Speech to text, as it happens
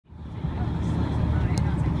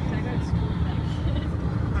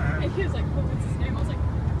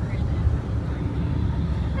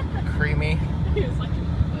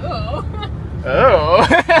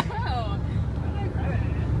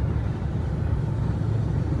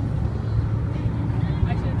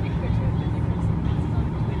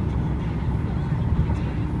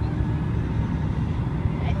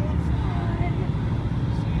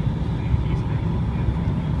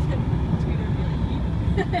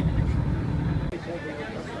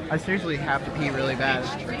I seriously have to pee really bad.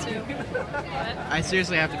 Me too. What? I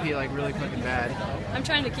seriously have to pee like really fucking bad. I'm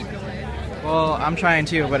trying to keep going. Well, I'm trying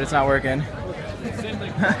too, but it's not working.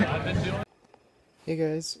 Hey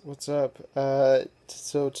guys, what's up?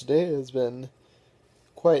 So today has been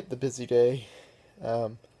quite the busy day.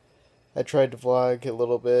 I tried to vlog a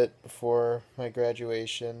little bit before my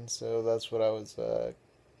graduation, so that's what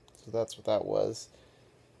that was.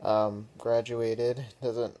 Graduated.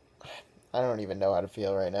 I don't even know how to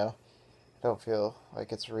feel right now. I don't feel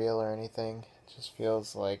like it's real or anything. It just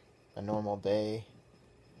feels like a normal day.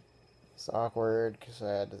 It's awkward because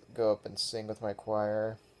I had to go up and sing with my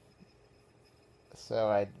choir. So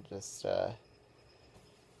I just, I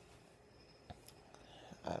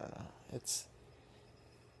don't know.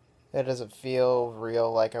 It doesn't feel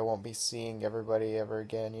real, like I won't be seeing everybody ever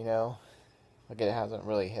again, you know? Like it hasn't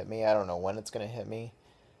really hit me. I don't know when it's gonna hit me.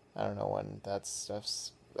 I don't know when that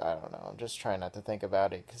stuff's, I don't know. I'm just trying not to think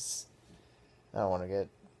about it because I don't want to get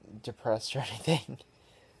depressed or anything.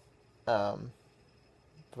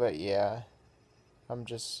 But yeah, I'm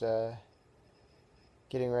just,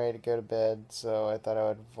 getting ready to go to bed, so I thought I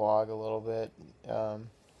would vlog a little bit. I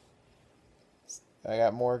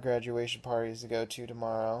got more graduation parties to go to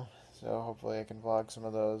tomorrow, so hopefully I can vlog some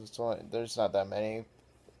of those. There's not that many.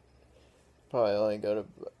 Probably only go to,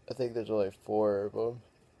 I think there's only 4 of them.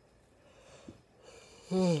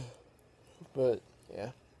 But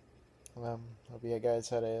yeah, hope you guys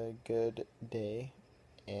had a good day,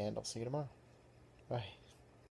 and I'll see you tomorrow. Bye.